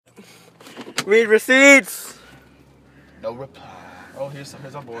Read receipts. No reply. Oh, here's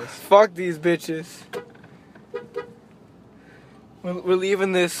our boys. Fuck these bitches. We're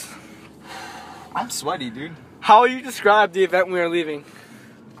leaving this. I'm sweaty, dude. How would you describe the event we are leaving?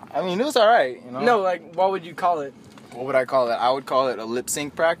 I mean, it was alright, you know? No, like, what would you call it? What would I call it? I would call it a lip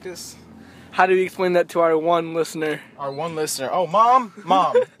sync practice. How do we explain that to our one listener? Our one listener. Oh, Mom,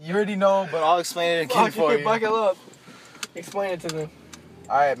 you already know, but I'll explain it again for you. Buckle up. Explain it to them.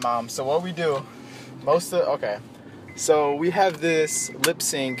 Alright, Mom, so what we do, so we have this lip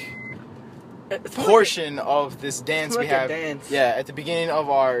sync portion of this dance we have. Yeah, at the beginning of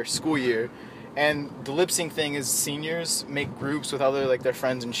our school year. And the lip sync thing is seniors make groups with other, like, their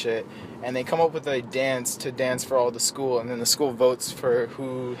friends and shit. And they come up with a dance to dance for all the school. And then the school votes for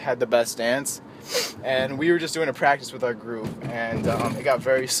who had the best dance. And we were just doing a practice with our group. And it got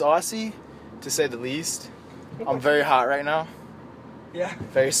very saucy, to say the least. I'm very hot right now. Yeah.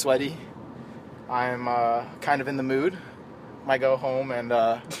 Very sweaty. I'm kind of in the mood. Might go home and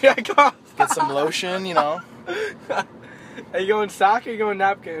get some lotion, you know. Are you going sock or are you going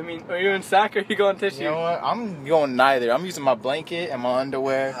napkin? I mean, are you going sock or are you going tissue? You know what? I'm going neither. I'm using my blanket and my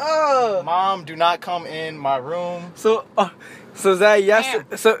underwear. Oh. Mom, do not come in my room. So is that yes?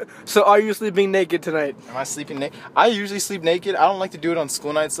 So are you sleeping naked tonight? Am I sleeping naked? I usually sleep naked. I don't like to do it on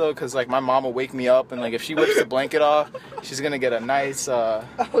school nights though, because like my mom will wake me up and like if she whips the blanket off, she's gonna get a nice nice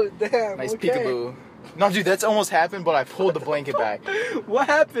peekaboo. No, dude, that's almost happened, but I pulled the blanket back. What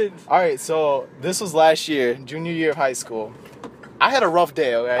happened? Alright, so this was last year, junior year of high school. I had a rough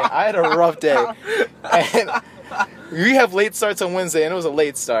day, okay? I had a rough day. And we have late starts on Wednesday, and it was a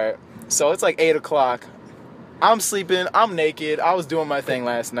late start. So it's like 8 o'clock. I'm sleeping, I'm naked. I was doing my thing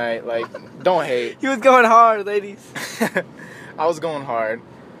last night. Like, don't hate. He was going hard, ladies. I was going hard.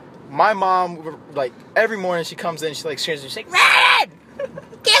 My mom, like, every morning she comes in, she like screams, she's like, Ryan!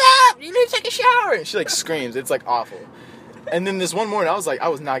 Get up! You need to take a shower! And she like screams. It's like awful. And then this one morning, I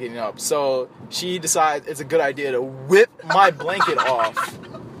was not getting up. So she decides it's a good idea to whip my blanket off.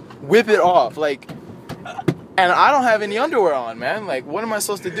 Whip it off. Like, and I don't have any underwear on, man. Like, what am I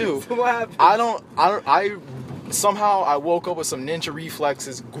supposed to do? So what happened? Somehow I woke up with some ninja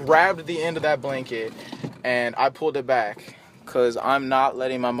reflexes, grabbed the end of that blanket, and I pulled it back. Because I'm not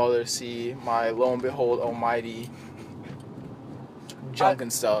letting my mother see my, lo and behold, almighty junk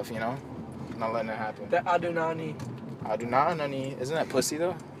and stuff, you know? I'm not letting it happen. That Adunani. Adunani. Isn't that pussy,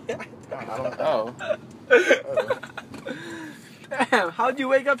 though? Yeah. I don't know. Damn, how'd you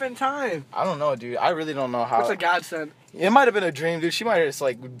wake up in time? I don't know, dude. I really don't know how. It's a godsend. It might have been a dream, dude. She might have just,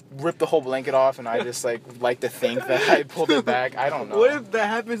 like, ripped the whole blanket off, and I just, like to think that I pulled it back. I don't know. What if that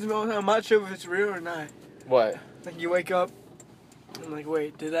happens to me all the time? I'm not sure if it's real or not. What? Like, you wake up, I'm like,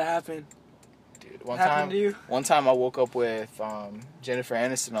 wait, did that happen? Dude, one time I woke up with Jennifer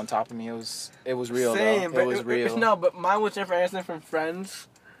Aniston on top of me. It was real, Same, though. It was real. No, but mine was Jennifer Aniston from Friends.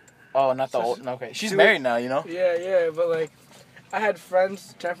 Oh, not the old... Okay. She's married now, you know? Yeah, but, like, I had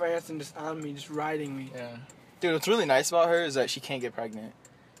friends, Jennifer Aniston, just on me, just riding me. Yeah. Dude, what's really nice about her is that she can't get pregnant.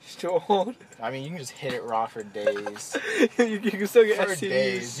 She's too old. I mean, you can just hit it raw for days. you can still get for STDs.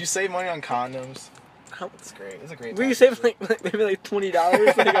 days. You save money on condoms. It's great. It's a great time. We save, like maybe, like,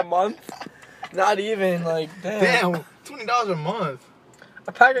 $20, like, a month. Not even, like, damn. Damn, $20 a month.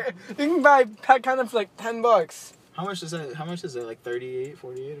 A pack you can buy a pack condoms for, like, $10. How much is that? How much is it? Like 38,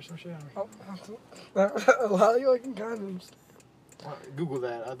 48 or some shit? A lot of you liking condoms. Google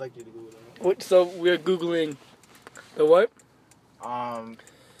that. I'd like you to Google that. What, so we're Googling the what?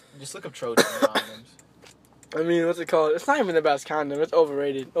 Just look up Trojan condoms. I mean, what's it called? It's not even the best condom. It's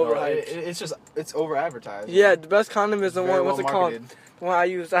overrated. Overhyped. No, it's over advertised. Yeah, the best condom is the one. What's it called? Marketed. The one I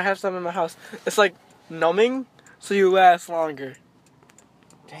use. I have some in my house. It's like numbing, so you last longer.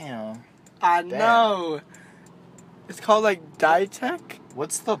 Damn. I know. It's called like Ditech.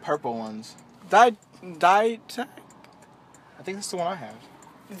 What's the purple ones? Ditech. I think that's the one I have.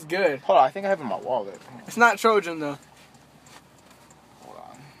 It's good. Hold on, I think I have it in my wallet. It's not Trojan though. Hold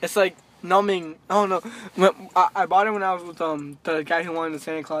on. It's like numbing. Oh no, I bought it when I was with the guy who wanted the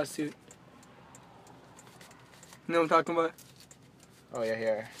Santa Claus suit. You know what I'm talking about? Oh yeah,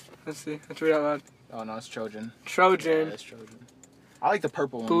 here. Let's see. Let's read out loud. Oh no, it's Trojan. Trojan. Yeah, it's Trojan. I like the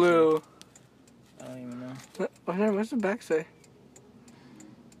purple one. Blue. Too. I don't even know. What's the back say?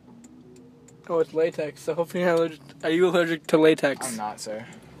 Oh, it's latex. So hopefully you're not allergic. Are you allergic to latex? I'm not, sir.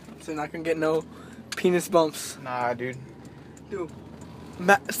 So you're not gonna get no penis bumps. Nah, dude. Dude,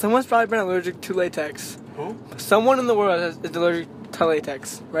 someone's probably been allergic to latex. Who? Someone in the world is allergic to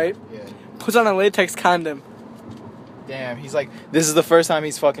latex, right? Yeah. Puts on a latex condom. Damn, he's like, this is the first time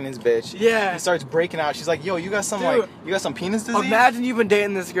he's fucking his bitch. Yeah. He starts breaking out. She's like, yo, you got some Dude, you got some penis disease? Imagine you've been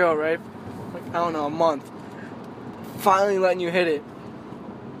dating this girl, right? I don't know, a month. Finally letting you hit it.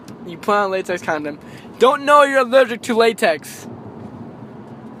 You put on a latex condom. Don't know you're allergic to latex.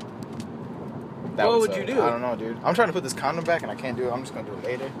 What would you do? I don't know, dude. I'm trying to put this condom back and I can't do it. I'm just gonna do it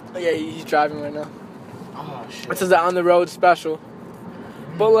later. Oh, yeah, he's driving right now. Oh shit. This is the on the road special.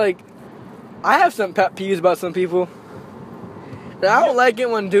 But like, I have some pet peeves about some people. And I don't like it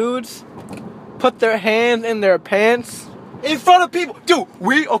when dudes put their hands in their pants in front of people. Dude,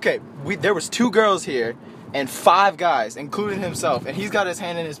 there was 2 girls here and 5 guys, including himself, and he's got his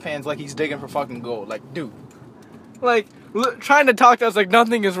hand in his pants like he's digging for fucking gold. Like, dude. Like, trying to talk to us like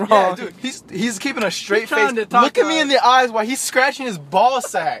nothing is wrong. Yeah, dude, he's keeping a straight face. Look at me in the eyes while he's scratching his ball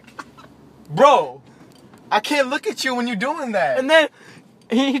sack. Bro, I can't look at you when you're doing that. And then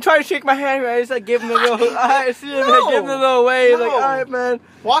he tried to shake my hand, right? He's like, give him a little, I see him, like, give him a little wave. Like, alright, man.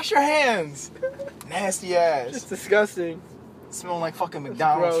 Wash your hands. Nasty ass. It's disgusting. Smelling like fucking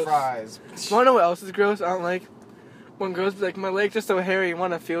McDonald's fries. Wanna know what else is gross? I don't like when girls be like, my legs are so hairy, you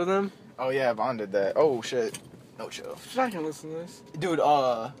wanna feel them? Oh yeah, Vaughn did that. Oh shit. No chill. I can listen to this. Dude, you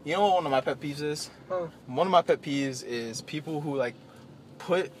know what one of my pet peeves is? Huh. One of my pet peeves is people who like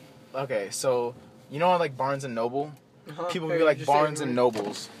okay, so you know like Barnes and Noble? Uh-huh. People be like Barnes and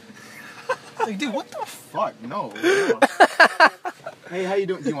Nobles. Like, dude, what the fuck? No. Hey, how you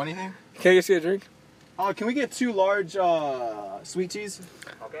doing? Do you want anything? Can I just get a drink? Can we get 2 large sweet teas?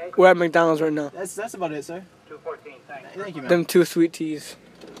 Okay. We're at McDonald's right now. That's about it, sir. 214, thanks. Thank you, man. Them 2 sweet teas.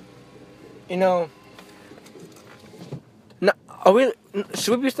 You know, no,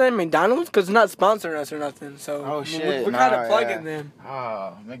 should we be saying McDonald's? Because it's not sponsoring us or nothing. So oh shit, we're kind of plugging them.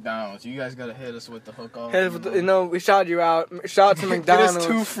 Oh, McDonald's, you guys gotta hit us with the hook off. We shouted you out. Shout out to McDonald's.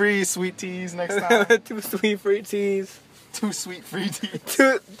 Get us 2 free sweet teas next time. 2 sweet free teas. 2 sweet free teas.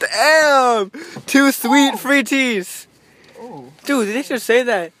 2 sweet free teas. Oh, dude, they should say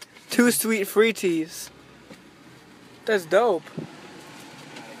that. 2 sweet free teas. That's dope.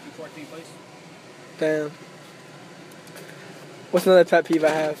 214, please. Damn. What's another pet peeve I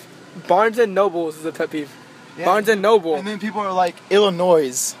have? Barnes and Nobles is a pet peeve. Yeah. Barnes and Noble. And then people are like,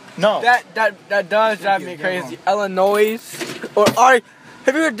 Illinois. No. That does drive me crazy. Illinois. Or have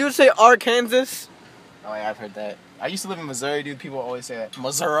you heard dudes say Arkansas? Oh yeah, I've heard that. I used to live in Missouri, dude. People always say that.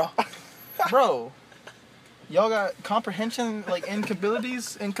 Missouri. Bro. Y'all got comprehension, like,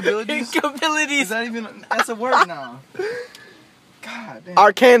 incapabilities? Incapabilities. Is that even, that's a word now. God damn.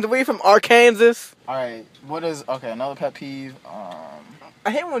 Arkansas, we from Arkansas. Alright, another pet peeve, I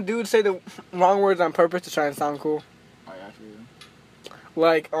hate when dudes say the wrong words on purpose to try and sound cool. Oh yeah, I feel you.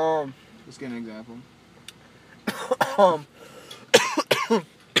 Like, let's get an example.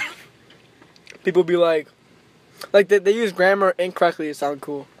 People be like they use grammar incorrectly to sound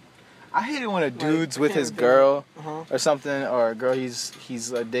cool. I hate it when a dude's with his girl or something, or a girl he's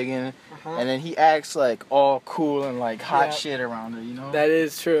digging, and then he acts like all cool and like hot shit around her, you know? That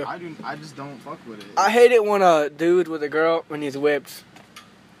is true. I just don't fuck with it. I hate it when a dude with a girl when he's whipped.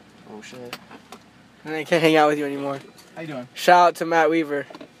 Oh shit. And they can't hang out with you anymore. How you doing? Shout out to Matt Weaver.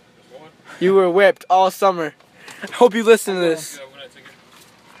 You were whipped all summer. I hope you listen to this.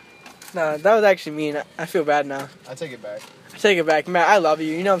 Nah, that was actually mean. I feel bad now. I take it back. Take it back, Matt. I love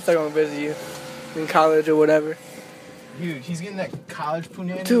you. You know I'm still gonna visit you in college or whatever. Dude, he's getting that college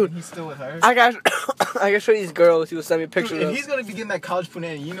punani. Dude, he's still with her. I got show these girls. He will send me pictures. Dude, if he's gonna be getting that college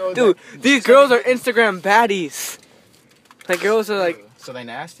punani, you know. Dude, these girls are Instagram baddies. Like girls are like. So they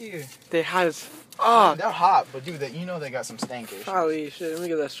nasty? Or? They hot as They're hot, but dude, you know they got some stank issues. Holy shit! Let me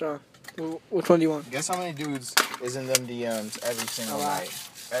get that strong. Which one do you want? Guess how many dudes is in them DMs every single night?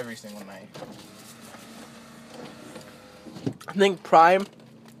 Every single night. I think prime.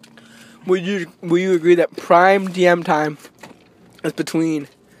 Will you agree that prime DM time is between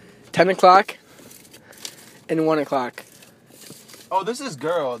 10 o'clock and 1 o'clock? Oh, this is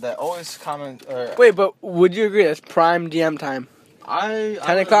girl that always comments. Wait, but would you agree that's prime DM time? 10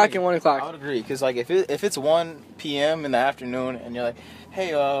 o'clock and 1 o'clock. I would agree, because like if it's 1 p.m. in the afternoon and you're like,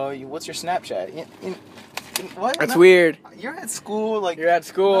 hey, what's your Snapchat? What? That's weird. You're at school, like you're at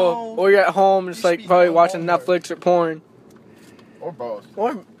school, or you're at home, just like probably watching Netflix or porn, or both.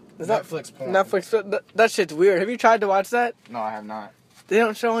 Or is Netflix porn. Netflix. That shit's weird. Have you tried to watch that? No, I have not. They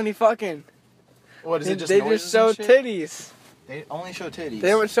don't show any fucking. What is it? Just they just show titties. They only show titties. They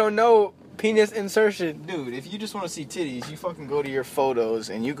don't show no penis insertion. Dude, if you just want to see titties, you fucking go to your photos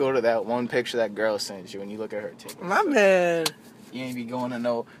and you go to that one picture that girl sent you and you look at her titties. My man. You ain't be going to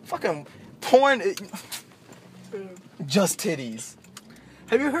no fucking porn. Just titties.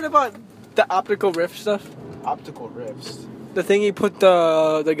 Have you heard about the optical rift stuff? Optical rifts. The thing you put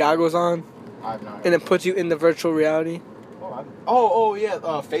the goggles on. I've not. And it puts you in the virtual reality. Oh, Oh yeah.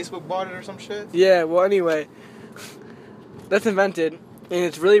 Facebook bought it or some shit. Yeah. Well, anyway, that's invented, and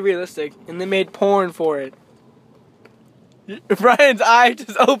it's really realistic, and they made porn for it. Brian's eye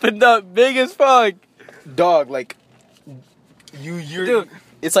just opened up, big as fuck. Dog, like you're. Dude,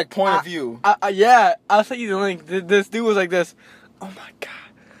 it's like point of view. Yeah, I'll send you the link. This dude was like this. Oh my god.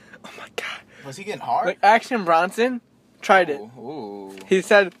 Oh my god. Was he getting hard? Like Action Bronson tried it. Ooh. He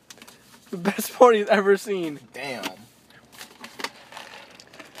said the best porn he's ever seen. Damn.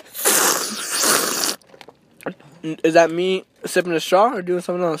 Is that me sipping a straw or doing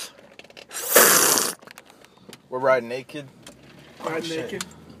something else? We're riding naked. Riding shit. naked.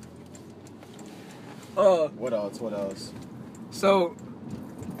 Oh. What else? So,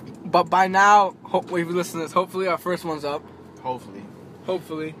 but by now, hopefully, if you listen to this, hopefully our first one's up. Hopefully.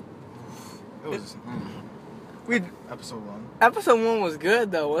 It was We episode 1. Episode 1 was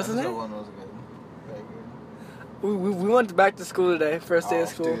good though, wasn't Episode it? 1 was good. Very good. We went back to school today, first day of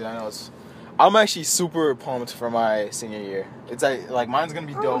school. Dude, I know I'm actually super pumped for my senior year. It's like mine's gonna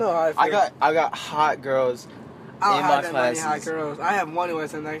be I dope. don't know how I feel. I got hot girls I in don't my have that many classes. hot girls. I have one who I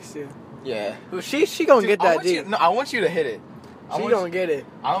sit next to. Yeah. Well, she gonna Dude, get that deep. I want you to hit it. She gonna get it.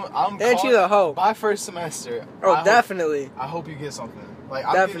 I'm And she's a hoe. by first semester. Oh, definitely. I hope you get something. Like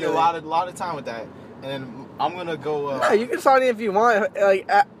I'll give you Definitely. a lot of time with that, and then I'm gonna go. No, you can sign in if you want. Like,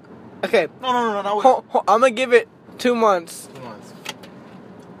 okay. No. I'm gonna give it 2 months, 2 months.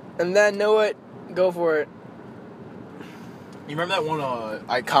 and then know it. Go for it. You remember that one?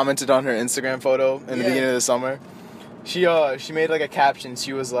 I commented on her Instagram photo in the Yeah. beginning of the summer. She made like a caption.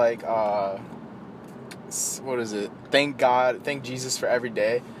 She was like, what is it? Thank God, thank Jesus for every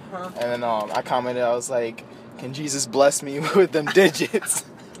day. Huh? And then I commented. I was like, can Jesus bless me with them digits?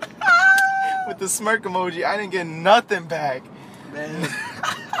 With the smirk emoji. I didn't get nothing back. Man.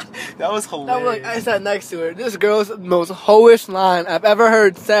 That was hilarious. I sat next to her. This girl's the most hoish line I've ever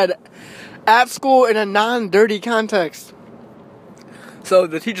heard said at school in a non-dirty context. So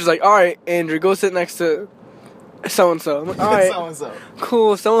the teacher's like, all right, Andrew, go sit next to so-and-so. I'm like, all right, So-and-so.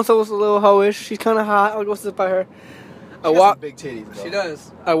 cool. So-and-so was a little hoish. She's kind of hot. I'll go sit by her. She got some big titties, bro. She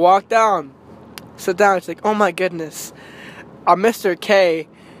does. I walk down, sit down. She's like, oh my goodness. Mr. K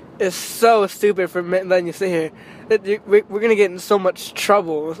is so stupid for letting you sit here. We're going to get in so much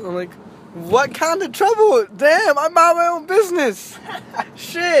trouble. I'm like, what kind of trouble? Damn, I mind my own business.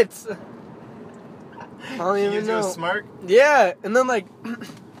 Shit. I don't She even gives you a know. smirk? Yeah, and then like,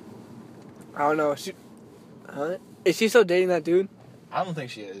 I don't know. Is she still dating that dude? I don't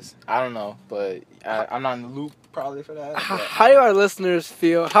think she is. I don't know, but I'm not in the loop probably for that. How do our listeners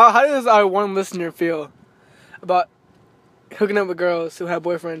feel? How does our one listener feel about hooking up with girls who have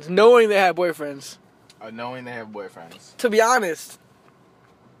boyfriends, knowing they have boyfriends? Knowing they have boyfriends. To be honest,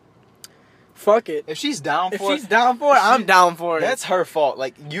 fuck it. If she's down If for she's down for it, I'm down for it. that's her fault.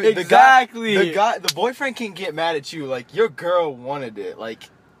 Like you, Exactly. the boyfriend can get mad at you. Like your girl wanted it. Like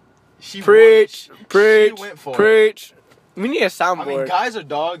she Preach, she went for it. preach. We need a I soundboard. mean, guys are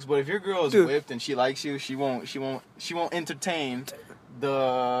dogs, but if your girl is Dude. whipped and she likes you, she won't entertain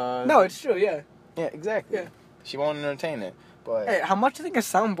the. No, it's true. Yeah. Yeah, exactly. Yeah. She won't entertain it. But Hey, how much do you think a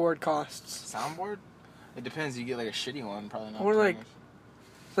soundboard costs? soundboard, it depends. You get like a shitty one, probably not. Or, like, too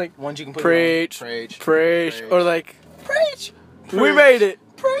much. like, ones you can put preach, preach, preach, or like, preach. we made it.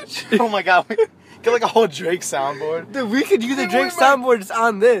 Preach. Oh my god, get like a whole Drake soundboard. Dude, we could use a Dude, Drake we might- soundboard just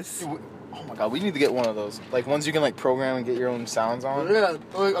on this. Dude, oh my god, we need to get one of those. Like ones you can like program and get your own sounds on. Yeah,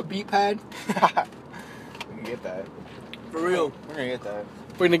 or like a beat pad. We can get that. For real. We're gonna get that.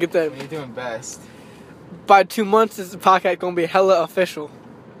 We're gonna get that. You're doing best. By 2 months, this podcast gonna be hella official.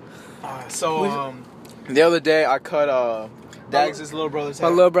 The other day I cut Dags' little brother's My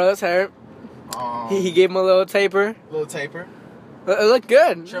hair. little brother's hair. He gave him a little taper. little taper. It looked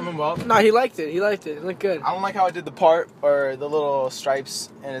good. Trim him up. No, he liked it. He liked it. It looked good. I don't like how I did the part or the little stripes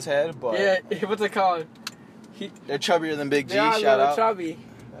in his head, but Yeah, what's it called? they're chubbier than Big G. They are a Shout little out. chubby.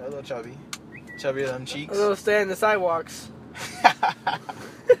 They're a little chubby. Chubbier than them A cheeks. little stay in the sidewalks.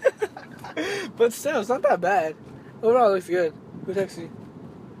 But still, it's not that bad. Overall, it looks good. Who texted you?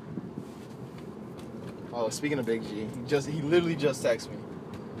 Oh, speaking of Big G, he literally just texted me.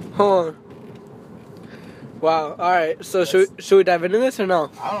 Hold on. Wow. All right. So should we dive into this or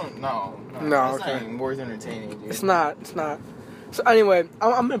no? I don't know. No, It's okay. not even worth entertaining, dude. It's not. It's not. So anyway,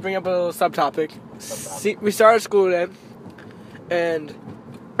 I'm gonna bring up a little subtopic. See, we started school today, and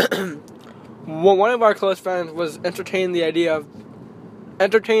one of our close friends was entertaining the idea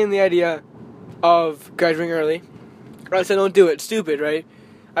of graduating early. I said, "Don't do it. It's stupid, right?"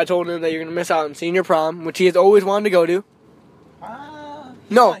 I told him that you're gonna miss out on senior prom, which he has always wanted to go to. Ah,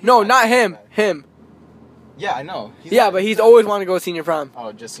 No, he's not bad. him. Him. Yeah, I know. But he's always wanted to go to senior prom.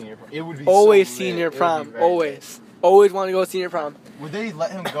 Oh, just senior prom. It would be always so senior lit. prom. Always want to go to senior prom. Would they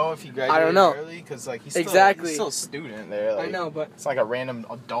let him go if he graduated I don't know. early? Because like he's still a student there. Like, I know, but it's like a random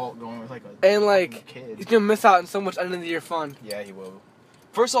adult going with like a kid. He's gonna miss out on so much end of the year fun. Yeah, he will.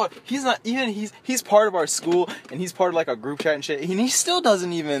 First of all, he's not even he's part of our school and he's part of like a group chat and shit. And he still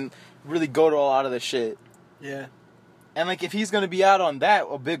doesn't even really go to a lot of the shit. Yeah. And like if he's gonna be out on that,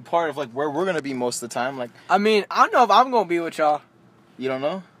 a big part of like where we're gonna be most of the time, like I mean, I don't know if I'm gonna be with y'all. you don't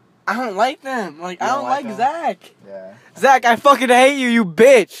know? I don't like them. Like I don't like them? Zach. Yeah. Zach, I fucking hate you, you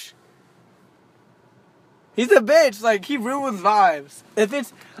bitch. He's a bitch. Like he ruins vibes. If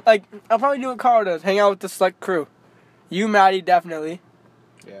it's like, I'll probably do what Carl does. Hang out with the select crew. You, Maddie, definitely.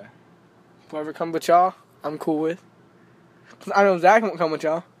 Yeah. Whoever comes with y'all, I'm cool with. 'Cause I know Zach won't come with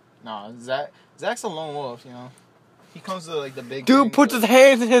y'all. No, Zach's a lone wolf, you know. He comes to like the big Dude things, puts but- his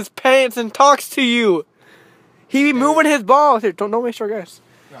hands in his pants and talks to you. He be moving his balls. Here, don't waste your gas.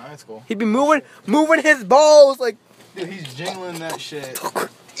 No, that's cool. He be moving his balls like. Dude, he's jingling that shit.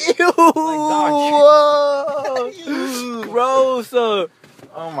 Ew! Dog. Whoa. Gross. Oh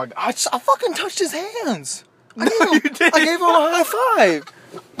my god! I fucking touched his hands. No, you didn't. I gave him a high five.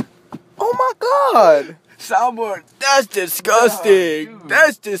 Oh my god! Soundboard. That's disgusting. Oh, dude.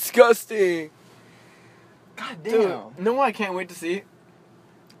 That's disgusting. God Dude, damn. you know what I can't wait to see?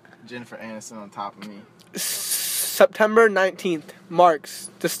 Jennifer Aniston on top of me. September 19th marks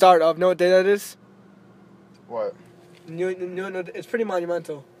the start of. Know what day that is? What? No, it's pretty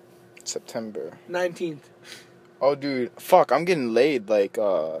monumental. September. 19th. Oh, dude. Fuck, I'm getting laid like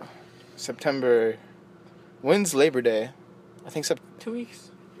September. When's Labor Day? I think 2 weeks.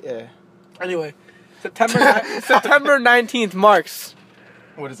 Yeah. Anyway, September 19th marks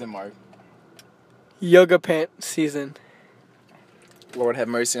What is it, Mark? yoga pant season. Lord have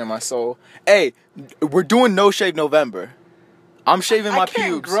mercy on my soul. Hey, we're doing No Shave November. I'm shaving my I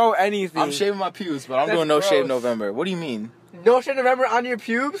can't pubes. grow anything. I'm shaving my pubes, but I'm That's doing No Shave gross. November. What do you mean? No shave November on your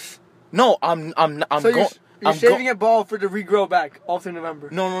pubes? No, I'm So going. you're shaving it bald for it to regrow back all through November.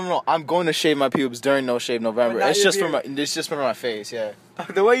 No. I'm going to shave my pubes during No Shave November. But not It's your just for beard. my. It's just for my face. Yeah.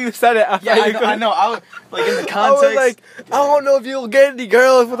 The way you said it, I Yeah, thought I you know. could- I know. I was like in the I was context. like, I don't know if you'll get any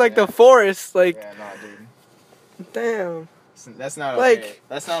girls with like the forest. Like, Yeah, no, dude. damn. That's not Like- okay.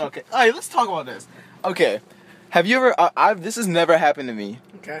 That's not okay. All right, let's talk about this. Okay. Have you ever? This has never happened to me.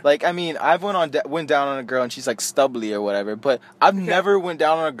 Okay. Like, I mean, I've went down on a girl and she's like stubbly or whatever, but I've never went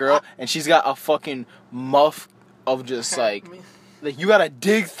down on a girl and she's got a fucking muff of just like you gotta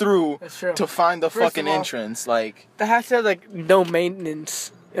dig through That's true. to find the First fucking of all- entrance. Like, That has to have like no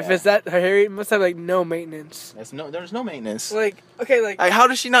maintenance. If Yeah. it's that hairy, it must have like no maintenance. there's no maintenance. Like, okay, like Like, how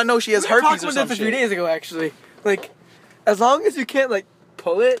does she not know she has we were herpes talking or about some this a few shit? days ago, actually. Like, as long as you can't like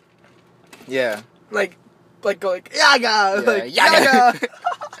pull it, Yeah. like go like yaga, Yeah, like yaga. yaga.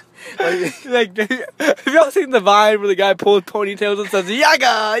 Like, have y'all seen the Vine where the guy pulls ponytails and says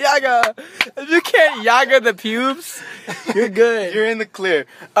yaga, yaga? If you can't yaga the pubes, you're good. You're in the clear.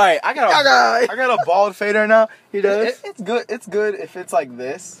 All right, I got a bald fader now. He does? It's good. It's good if it's like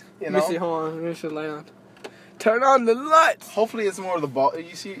this. You Let know. me see. Hold on. Let me see the light on. Turn on the lights. Hopefully, it's more of the bald.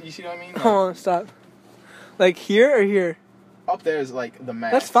 You see what I mean? Like, Hold on. Stop. Like here or here? up there is like the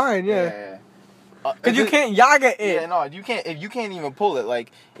max. That's fine, yeah. Cause If you it- can't yaga it. Yeah, no, you can't. If you can't even pull it,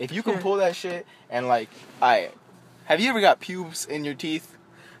 like if you can pull that shit and like, have you ever got pubes in your teeth?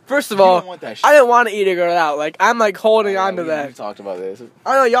 First of You all, don't want that shit. I didn't want to eat a girl out. Like I'm like holding on to We that. talked about this.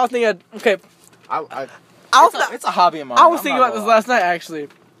 I know y'all think okay. It's a hobby of mine. I was I'm thinking not about this gonna lie. last night actually,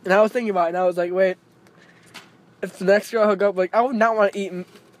 and I was thinking about it, and I was like, wait, if the next girl hook up, like I would not want to eat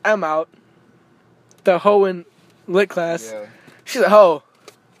M out, the hoe in lit class. Yeah. She's a hoe.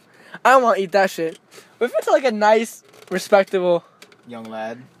 I don't want to eat that shit. But if it's like a nice, respectable Young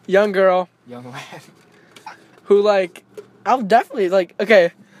lad. young girl Young lad. who like, I'll definitely like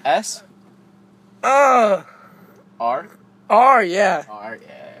okay. S. R, R. yeah. R.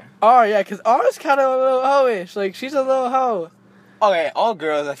 Yeah. R, yeah, because R's kind of a little hoe-ish. Like, she's a little hoe. Okay, all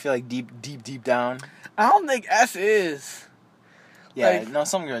girls, I feel like deep down. I don't think S is. Yeah, Like, no,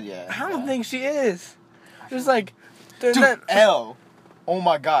 some girls, yeah. I don't yeah. think she is. There's like, there's Dude, that L. Oh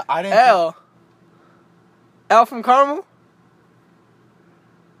my god, I didn't. L. L from Carmel?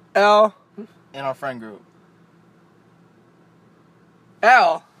 L. In our friend group.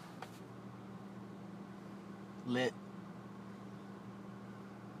 L. Lit.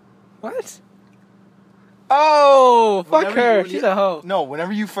 What? Oh, fuck Whenever her. you- She's a hoe. No,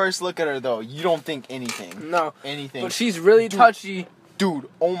 whenever you first look at her though, you don't think anything. No. Anything. But she's really Dude. touchy. Dude,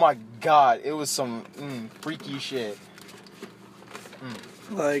 oh my god, it was some freaky shit.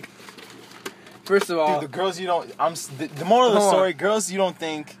 Like, First of all, Dude, the girls you don't. The moral of the story: girls you don't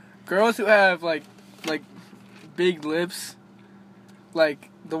think. Girls who have like big lips, like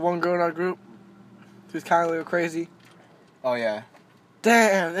the one girl in our group, who's kind of a little crazy. Oh yeah.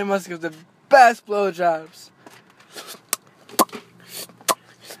 Damn, they must give the best blowjobs.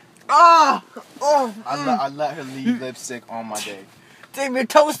 Ah! Oh! I let her leave lipstick on my dick. Damn, your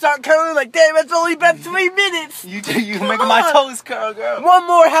toes start curling like, damn, it's only been 3 minutes. You making my toes curl, girl. One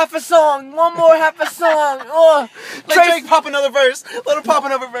more half a song. Oh, Drake pop another verse. Let her pop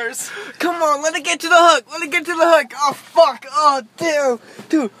another verse. Come on, let it get to the hook. Oh, fuck. Oh, damn.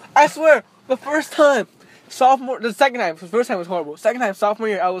 Dude, I swear, the first time, the first time was horrible. Second time, sophomore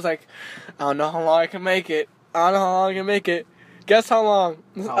year, I was like, I don't know how long I can make it. Guess how long?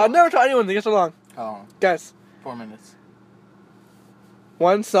 I've never told anyone to guess how long. How long? Guess. 4 minutes.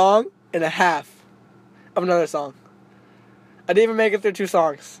 1 song and a half of another song. I didn't even make it through 2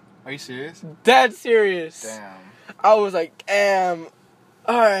 songs. Are you serious? Dead serious. Damn. I was like, damn.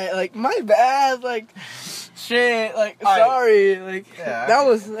 Alright, like, my bad. Like, shit. Like, sorry. Like, yeah, that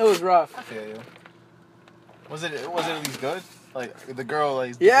was rough. I feel you. Was it at least good? Like, the girl,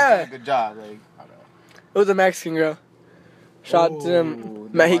 like, yeah. did a good job. Like, I don't know. It was a Mexican girl. Shout out to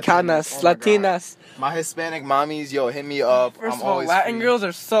them Mexicanas, Latinas. My Hispanic mommies, yo, hit me up. First of all, Latin girls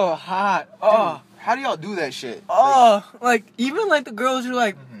are so hot. Oh. Dude, how do y'all do that shit? Oh, like even like the girls who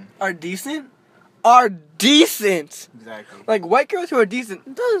like are decent. Exactly. Like white girls who are decent.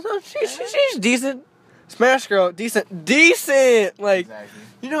 She's decent. Spanish girl, decent. Like, exactly.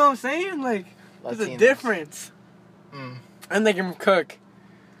 You know what I'm saying? Like, there's a difference. And they can cook.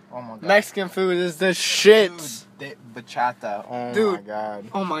 Oh my god. Mexican food is the shit. Dude, bachata. Oh Dude. my god.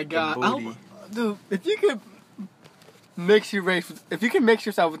 Oh my god. Booty. Dude, if you could mix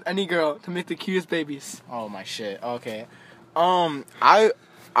yourself with any girl to make the cutest babies. Oh my shit. Okay.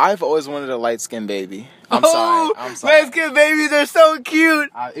 I've always wanted a light skinned baby. I'm sorry. Light skinned babies are so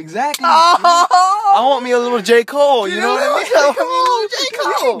cute. Exactly. Oh. I want me a little J. Cole. You know what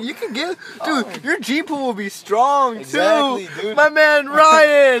I mean? You can get, dude. Your G pool will be strong exactly, too. Dude. My man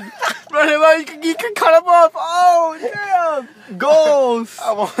Ryan, you can cut him off. Oh damn, goals.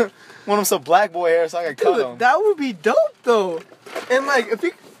 I want him some black boy hair so I can cut him. That would be dope though. And like if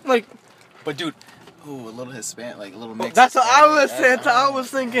you like, but dude. Ooh, a little Hispanic, like a little mix. That's what I was saying. I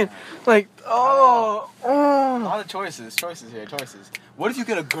was thinking, like, a lot of choices here. What if you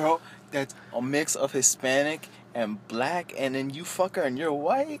get a girl that's a mix of Hispanic and black, and then you fuck her and you're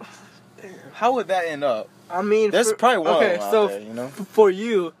white? How would that end up? I mean, there's probably one out there, you know. For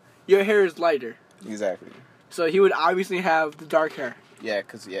you, your hair is lighter. Exactly. So he would obviously have the dark hair. Yeah,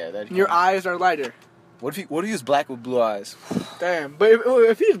 that. Your eyes are lighter. What if he was black with blue eyes? Damn, but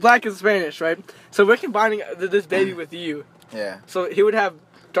if he's black and Spanish, right? So we're combining this baby with you. Yeah. So he would have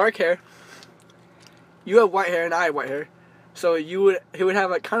dark hair. You have white hair and I have white hair. So he would have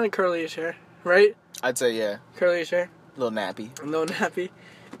like kind of curlyish hair, right? I'd say yeah. Curlyish hair. A little nappy.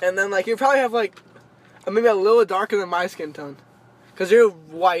 And then like you probably have like maybe a little darker than my skin tone, cause you're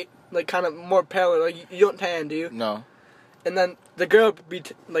white, like kind of more paler. Like you don't tan, do you? No. And then the girl would be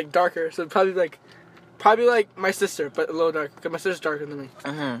like darker, so probably like my sister, but a little darker, because my sister's darker than me.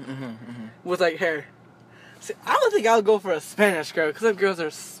 With, like, hair. See, I don't think I'll go for a Spanish girl, because them girls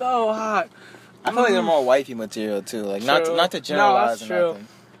are so hot. I feel like they're more wifey material, too. Like, not to generalize or nothing.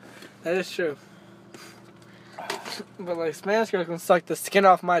 That is true. But, like, Spanish girls can suck the skin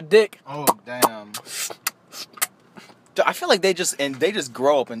off my dick. Oh, damn. I feel like they just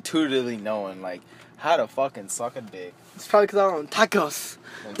grow up intuitively knowing, like, how to fucking suck a dick. It's probably because I'm on tacos.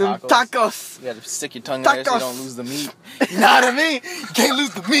 Tacos. You gotta stick your tongue in there so you don't lose the meat. You know what I mean? You can't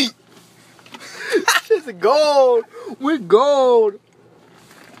lose the meat. Shit's gold. We're gold.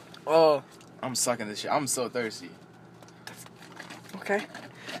 Oh. I'm sucking this shit. I'm so thirsty. Okay.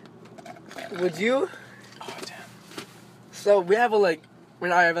 Would you? Oh, damn. So we have I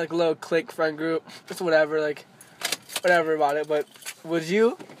have like a little clique friend group. Just whatever about it. But would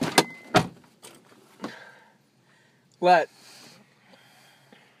you let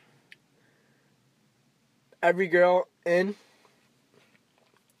every girl in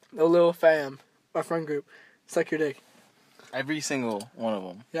the little fam, our friend group, suck your dick? Every single one of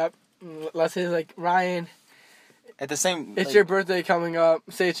them. Yep. Let's say like Ryan. At the same. It's your birthday coming up.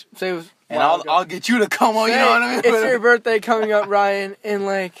 Say it was. And I'll get you to come on. You know what I mean? It's your birthday coming up, Ryan, and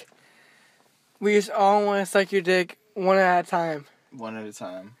like we just all want to suck your dick one at a time. One at a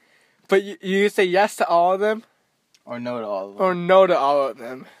time. But you say yes to all of them. Or no to all of them. Or no to all of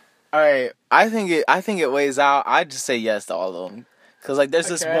them. All right, I think it weighs out. I just say yes to all of them, cause like there's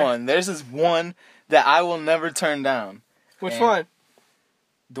this one that I will never turn down. Which one?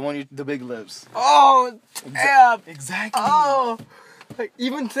 The big lips. Oh, yeah. Exactly. Oh. Like,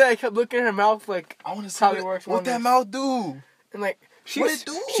 even today, I kept looking at her mouth like, I want to see how it works. what that mouth do. And like, she What used,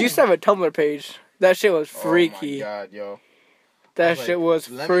 it do? she used to have a Tumblr page. That shit was freaky. Oh my god, yo. That shit was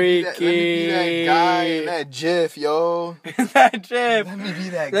freaky. Let me be that guy in that GIF, yo. That GIF. Let me be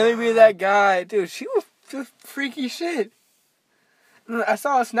that Let me be that guy. Dude, she was freaky shit. And I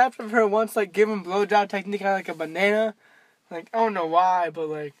saw a snap of her once, like, giving blowjob technique on, like, a banana. Like, I don't know why, but,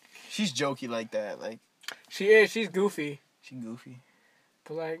 like... She's jokey like that, like... She is. She's goofy. She goofy.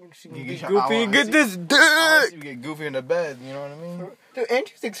 But, like, she can You be get- goofy and get this I dick! see you get goofy in the bed, you know what I mean? Dude,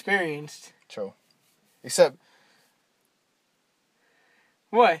 Andrew's experienced. True. Except...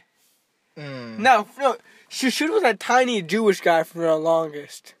 What? Mm. No. She was a tiny Jewish guy for the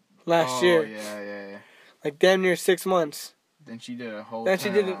longest. Last year. Yeah. Like, damn near 6 months. Then she did a whole Then she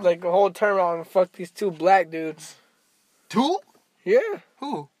did, turnaround. like, a whole turnaround and fucked these 2 black dudes. 2? Yeah.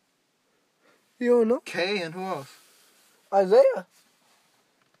 Who? You don't know? Kay and who else? Isaiah.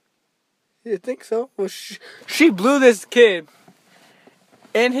 You think so? Well, she blew this kid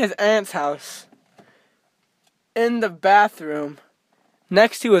in his aunt's house, in the bathroom,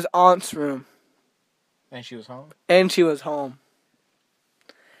 next to his aunt's room, And she was home? and she was home.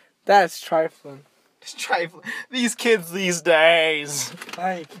 That's trifling. It's trifling. These kids these days.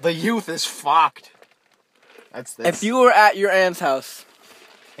 Like, The youth is fucked. That's if you were at your aunt's house,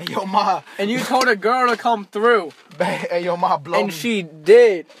 Hey, yo, ma. and you told a girl to come through, Hey, yo, ma, blow and me. she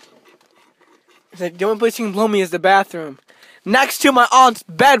did, it's like, the only place you can blow me is the bathroom, next to my aunt's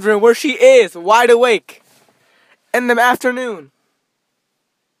bedroom where she is, wide awake, in the afternoon.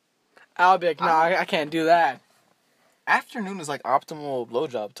 I'll be like, no, I can't do that. Afternoon is like optimal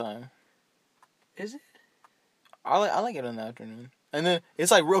blowjob time. Is it? I like it in the afternoon. And then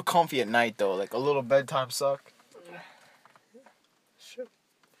it's like real comfy at night though, like a little bedtime suck. Sure.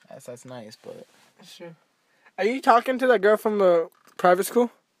 That's nice, but Sure. Are you talking to that girl from the private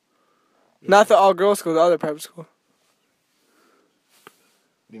school? Not the all-girls school, the other private school.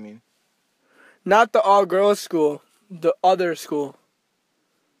 what do you mean? Not the all-girls school, the other school.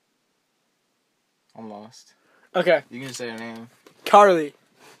 I'm lost. Okay. You can say her name. Carly.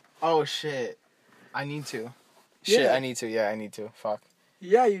 Oh shit. I need to. Shit, Yeah. I need to. Yeah, I need to. Fuck.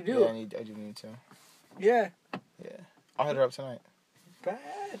 Yeah, you do. Yeah, I do need to. Yeah. Yeah. I'll hit her up tonight. Bad.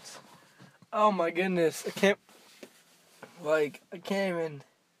 Oh my goodness. I can't even.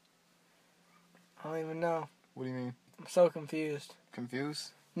 I don't even know. What do you mean? I'm so confused.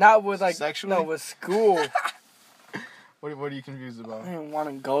 Confused? Not with like Sexually? no, with school. What are you confused about? I didn't want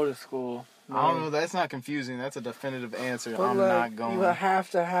to go to school. I don't know. That's not confusing. That's a definitive answer. But I'm like, not going. You have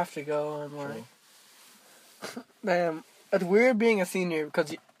to go. And like, damn, it's weird being a senior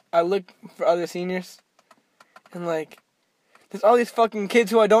because I look for other seniors, and like, there's all these fucking kids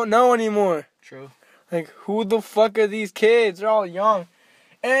who I don't know anymore. True. Like, who the fuck are these kids? They're all young.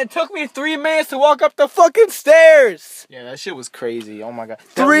 And it took me 3 minutes to walk up the fucking stairs. Yeah, that shit was crazy. Oh my god.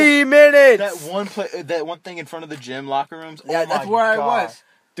 3 minutes. That one thing in front of the gym locker rooms. Yeah, oh that's my where I God. was.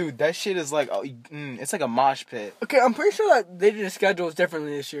 Dude, that shit is like, it's like a mosh pit. Okay, I'm pretty sure that they did the schedules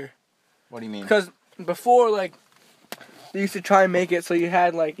differently this year. What do you mean? Because before, like, they used to try and make it so you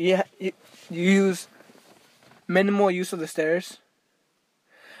had, like, you use minimal use of the stairs.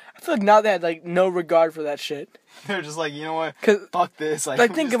 I feel like now they had, like, no regard for that shit. They're just like, you know what? Cause, Fuck this. like, I'm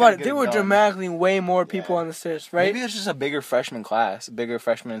think just about gonna it. There get were done. dramatically way more people on the stairs, right? Maybe it's just a bigger freshman class, a bigger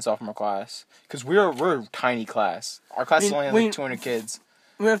freshman and sophomore class. Because we're a tiny class. Our class is only like 200 kids.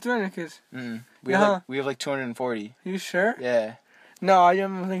 We have 300 kids. We have like 240. You sure? Yeah. No, I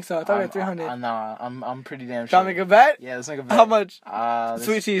don't think so. I thought we had 300. Nah, I'm pretty damn sure. Shall we make a bet? Yeah, let's make a bet. How much?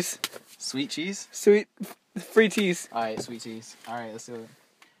 Sweet cheese. Sweet cheese? Free cheese. Alright, sweet cheese. Alright, let's do it.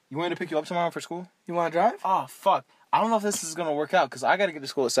 You want me to pick you up tomorrow for school? You want to drive? Oh, fuck. I don't know if this is going to work out because I got to get to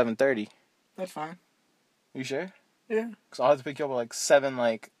school at 7:30. That's fine. You sure? Yeah. Because I'll have to pick you up at like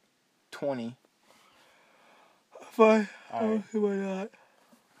 7:20. Fine. Alright. Why not?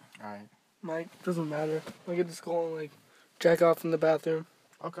 Alright. Mike, doesn't matter. I get to school and, like, jack off in the bathroom.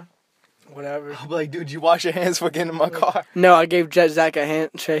 Okay. Whatever. I'll be like, dude, you wash your hands before getting in my car. No, I gave Zach a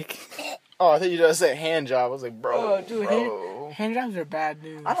handshake. Oh, I thought you just said hand job. I was like, bro. Oh, dude, bro. hand jobs are bad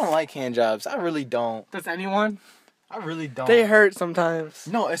news. I don't like hand jobs. I really don't. Does anyone? I really don't. They hurt sometimes.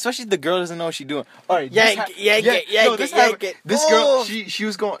 No, especially the girl doesn't know what she's doing. All right, Yank it. This Oh. girl, she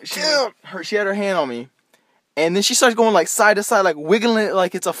was going. She had her hand on me, and then she starts going like side to side, like wiggling it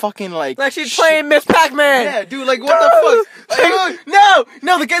like it's a fucking like. Like she's playing Miss Pac-Man. Yeah, dude. Like what the fuck? Like,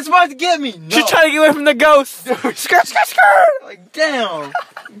 no, the kid's about to get me. No. She's trying to get away from the ghost. Skirt. Like damn,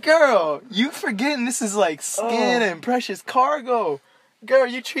 girl, you forgetting this is like skin and precious cargo. Girl,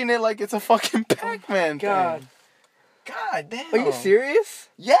 you treating it like it's a fucking Pac-Man God. thing. God damn. Are you serious?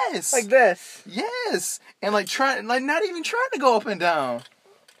 Yes. Like this? Yes. And like not even trying to go up and down.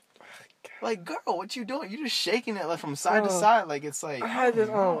 Like, girl, what you doing? You just shaking it like from side to side, like it's like. I had this.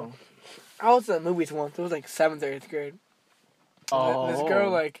 I was in the movies once. It was like 7th or 8th grade. Oh. This girl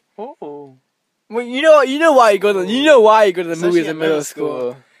like. Oh. Well, you know why you go to the movies in middle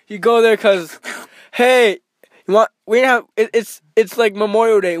school. You go there because, hey, it's like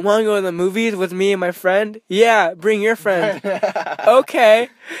Memorial Day. You want to go to the movies with me and my friend? Yeah, bring your friend. Okay.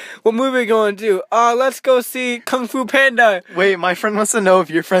 What movie are we going to do? Let's go see Kung Fu Panda. Wait, my friend wants to know if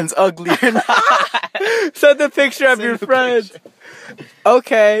your friend's ugly or not. Send the picture of your friend.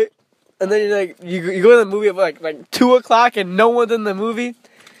 Okay. And then you're like, you go to the movie at like 2 o'clock and no one's in the movie.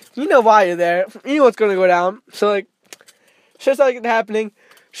 You know why you're there. You know what's going to go down. So like, shit's like happening.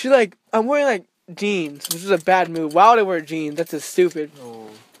 She's like, I'm wearing like jeans. This is a bad move. Why would I wear jeans? That's just stupid. Oh.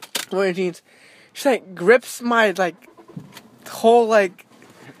 I'm wearing jeans. She like grips my like whole like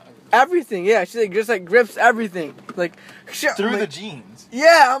everything. Yeah, she like just like grips everything. Like Through like, the jeans.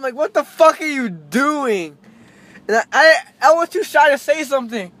 Yeah, I'm like, what the fuck are you doing? And I was too shy to say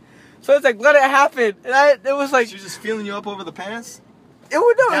something. So it's like, let it happen. And it was like, She was just feeling you up over the pants? it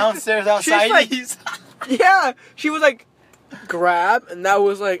would no. Downstairs, outside. Like, yeah, she was like, grab, and that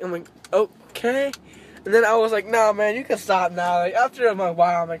was like, I'm like, okay. And then I was like, nah, man, you can stop now. Like after a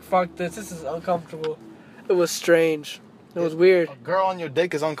while, I'm like, fuck this. This is uncomfortable. It was strange. It was weird. A girl on your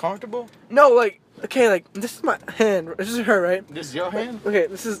dick is uncomfortable? No, like, okay, like this is my hand. This is her, right? This is your hand? Okay,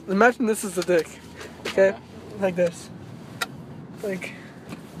 imagine this is the dick. Okay, like this. Like.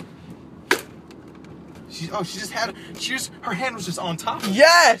 Her hand was just on top of it.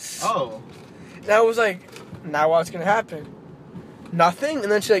 Yes! Oh. And I was like, now what's gonna happen? Nothing?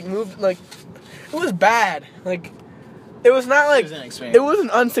 And then she like moved, like, it was bad. Like, it was not like, it was an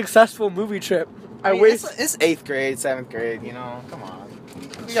unsuccessful movie trip. I mean, it's 8th grade, 7th grade, you know, come on.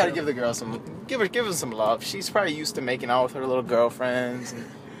 You gotta give the girl give her some love. She's probably used to making out with her little girlfriends. And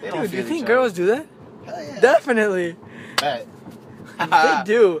they don't Dude, do you feel think each girls do that? Hell yeah. Definitely. Bet. They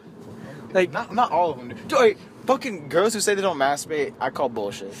do. Like, not all of them do. Dude, wait, fucking girls who say they don't masturbate, I call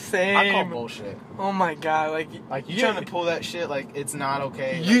bullshit. Same. I call bullshit. Oh my god, Like you trying to pull that shit like it's not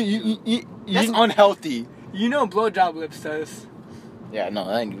okay. That's unhealthy. You know blowjob lips does. Yeah, no,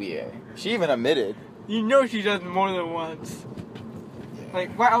 that ain't yeah. She even admitted. You know she does more than once. Yeah.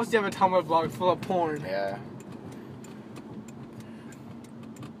 Like, why else do you have a Tumblr blog full of porn? Yeah.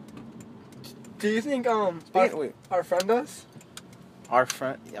 Do you think Wait. our friend does? Our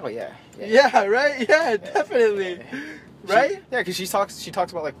friend? Oh yeah. Yeah, right? Yeah, definitely. Right? Yeah, because she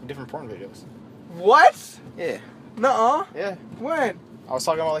talks about like different porn videos. What? Yeah. Nuh-uh. Yeah. When? I was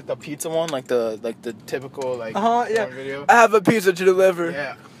talking about like the pizza one, like the typical like yeah. porn video. I have a pizza to deliver.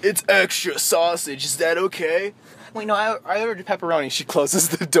 Yeah. It's extra sausage. Is that okay? Wait, no, I ordered pepperoni. She closes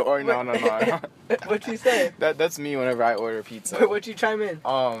the door. No. What'd she say? That's me whenever I order pizza. What'd she chime in?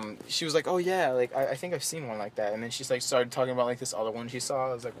 She was like, oh yeah, like I think I've seen one like that, and then she's like started talking about like this other one she saw.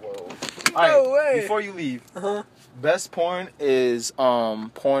 I was like, whoa. No way. Before you leave, Uh-huh. best porn is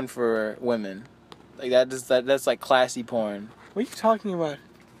porn for women. Like that's like classy porn. What are you talking about?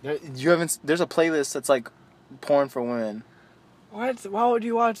 There's a playlist that's like porn for women. What? Why would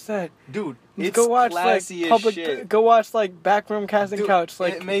you watch that? Dude, it's go watch classy like as public. shit. Go watch like Backroom Casting Dude, Couch.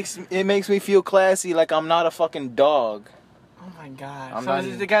 Like it makes me feel classy, like I'm not a fucking dog. oh my god! I'm So not the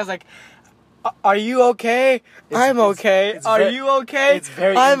even- guy's like, "Are you okay? I'm okay. it's Are very- you okay? It's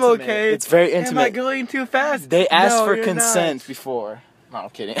very I'm intimate. okay. It's very Am I intimate. going too fast? They asked No, for you're consent before. No, I'm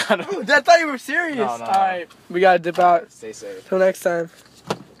kidding. I don't. Not. I thought you were serious. No. All right, we gotta dip out. Stay safe. Till next time.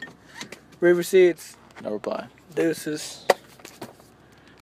 Read receipts. No reply. Deuces.